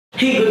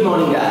Hey, good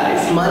morning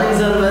guys, my name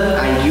is Anwar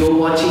and you're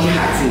watching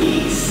Hacks and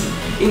Geeks.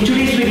 In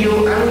today's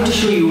video, I'm going to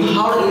show you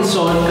how to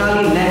install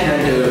Kali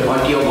NetHunter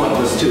onto your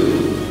OnePlus 2.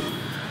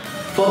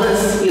 For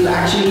this, you'll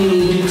actually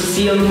need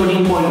CM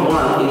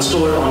 14.1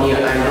 installed on your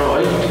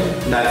Android,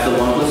 that's the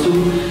OnePlus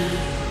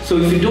 2. So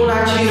if you don't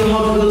actually know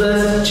how to do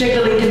this, check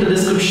the link in the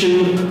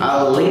description.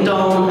 I'll link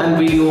down a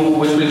video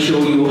which will show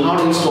you how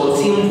to install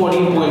CM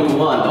 14.1,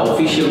 the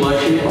official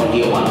version, onto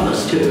your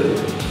OnePlus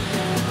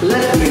 2.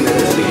 Let's begin with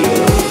this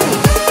video.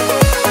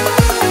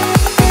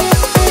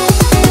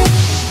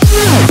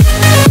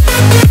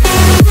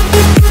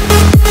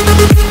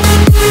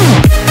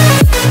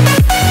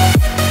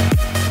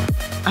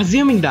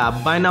 Assuming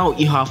that by now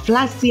you have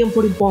flashed CM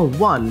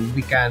 14.1,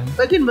 we can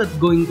begin with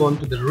going on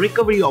to the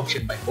recovery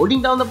option by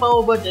holding down the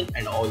power button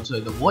and also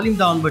the volume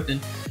down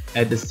button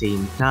at the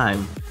same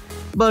time.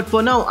 But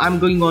for now I'm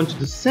going on to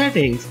the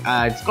settings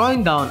and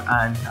scrolling down,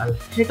 and I'll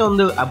hit on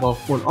the about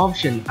phone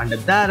option. Under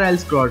there I'll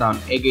scroll down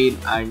again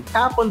and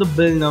tap on the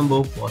build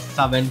number for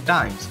 7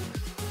 times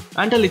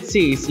until it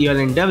says you're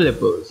in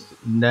developers.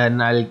 Then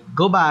I'll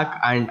go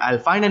back and I'll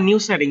find a new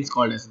settings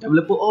called as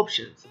developer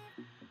options.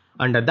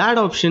 Under that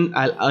option,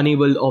 I'll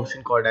enable the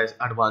option called as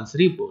advanced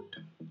reboot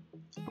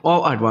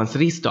or advanced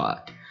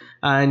restart,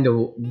 and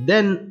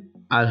then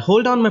I'll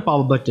hold down my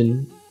power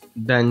button,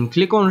 then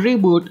click on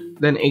reboot,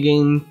 then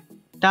again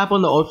tap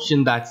on the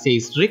option that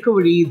says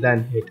recovery,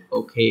 then hit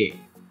OK.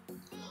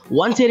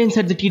 Once you're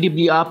inside the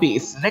TWRP,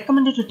 it's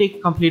recommended to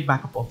take complete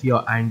backup of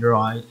your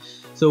Android,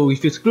 so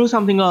if you screw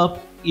something up,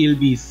 you'll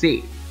be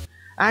safe.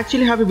 I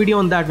actually have a video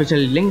on that which I'll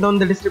link down in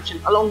the description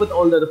along with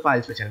all the other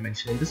files which I'll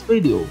mention in this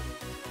video.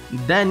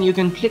 Then you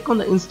can click on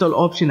the install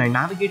option and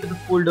navigate to the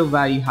folder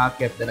where you have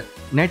kept the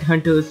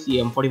NetHunter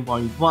CM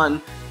 14.1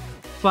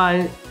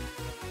 file.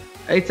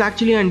 It's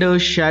actually under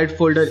shared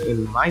folder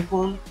in my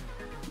phone,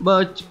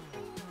 but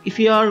if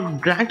you are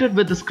granted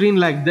with a screen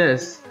like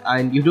this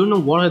and you don't know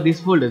what are these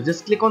folders,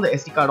 just click on the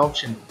SD card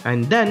option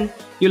and then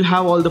you'll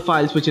have all the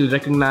files which you'll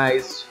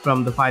recognize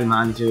from the file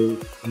manager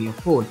in your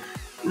phone.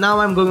 Now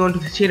I'm going on to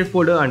the shared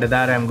folder. Under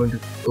that I'm going to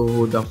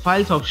go the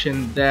files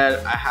option.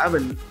 There I have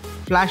a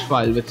flash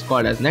file which is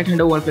called as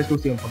NetHunter OnePlus 2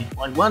 CM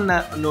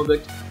 14.1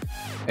 Nougat,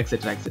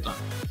 etc, etc,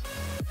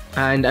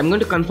 and I'm going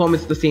to confirm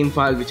it's the same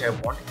file which I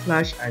want to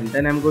flash, and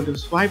then I'm going to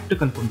swipe to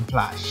confirm the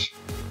flash.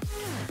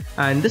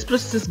 And this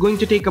process is going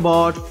to take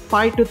about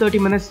 5 to 30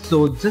 minutes,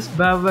 so just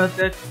bear with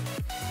it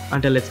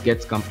until it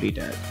gets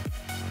completed.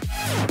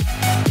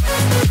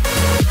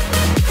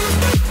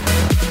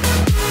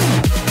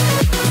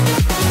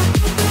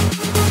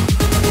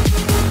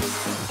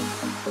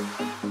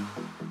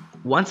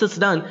 Once it's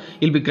done,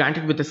 you'll be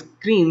granted with a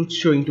screen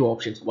showing 2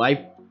 options: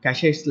 wipe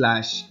cache /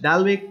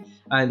 Dalvik,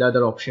 and the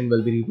other option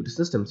will be reboot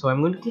system. So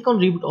I'm going to click on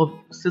reboot of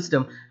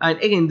system, and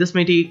again this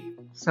may take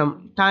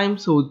some time,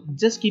 so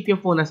just keep your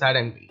phone aside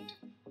and wait.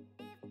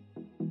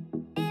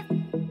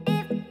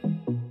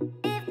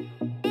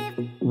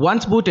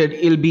 Once booted,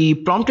 you'll be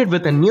prompted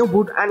with a new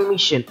boot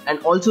animation and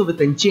also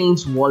with a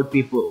changed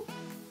wallpaper.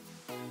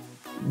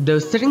 The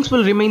settings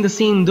will remain the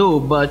same though,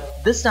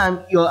 but this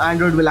time your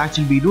Android will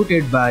actually be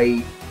rooted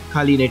by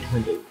Kali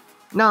NetHunter.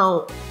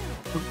 Now,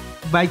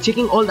 by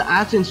checking all the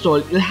apps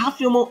installed, you'll have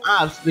few more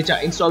apps which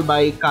are installed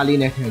by Kali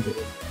NetHunter,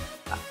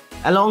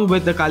 along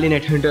with the Kali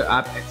NetHunter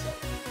app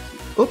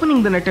itself.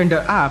 Opening the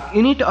NetHunter app,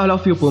 you need to allow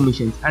few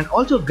permissions and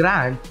also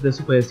grant the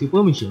Super SU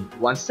permission.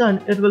 Once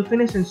done, it will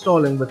finish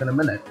installing within a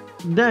minute.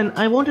 Then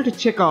I wanted to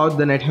check out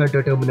the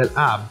NetHunter terminal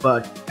app,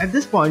 but at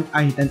this point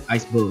I hit an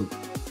iceberg.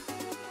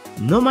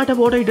 No matter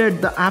what I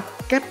did, the app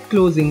kept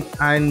closing,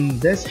 and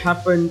this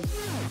happened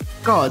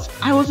because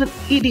I was an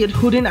idiot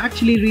who didn't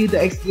actually read the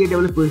XDA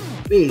developers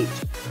page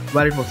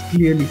where it was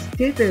clearly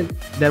stated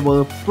there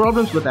were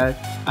problems with it,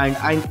 and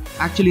I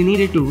actually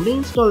needed to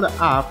reinstall the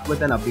app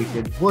with an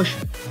updated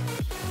version.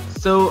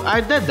 So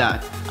I did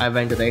that. I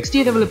went to the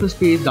XDA developers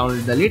page,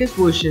 downloaded the latest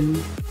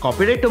version,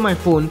 copied it to my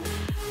phone,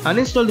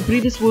 uninstalled the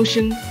previous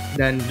version,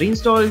 then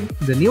reinstalled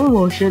the new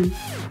version,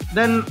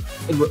 then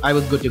I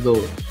was good to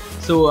go.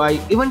 So I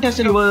even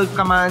tested our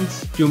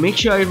commands to make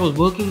sure it was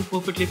working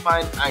perfectly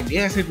fine, and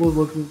yes, it was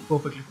working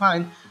perfectly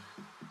fine.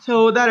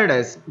 So there it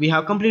is. We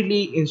have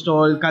completely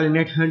installed Kali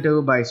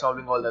NetHunter by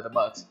solving all the other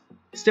bugs.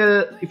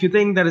 Still, if you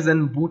think there is a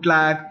boot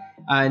lag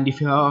and if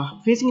you are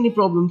facing any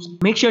problems,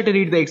 make sure to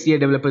read the XDA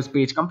developers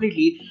page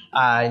completely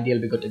and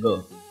you'll be good to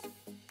go.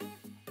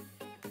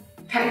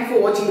 Thank you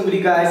for watching the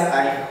video guys.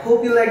 I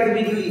hope you liked the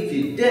video. If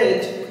you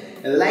did,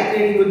 a like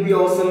rating would be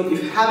awesome.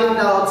 If you have any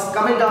doubts,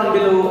 comment down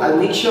below. I'll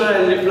make sure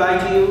I'll reply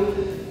to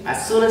you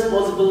as soon as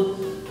possible.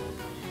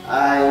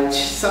 And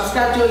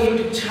subscribe to our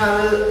YouTube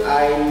channel,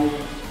 and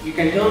you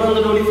can turn on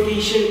the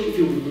notification if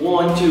you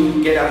want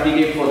to get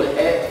updated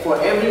for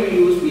every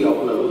videos we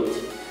upload.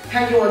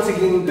 Thank you once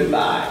again.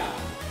 Goodbye.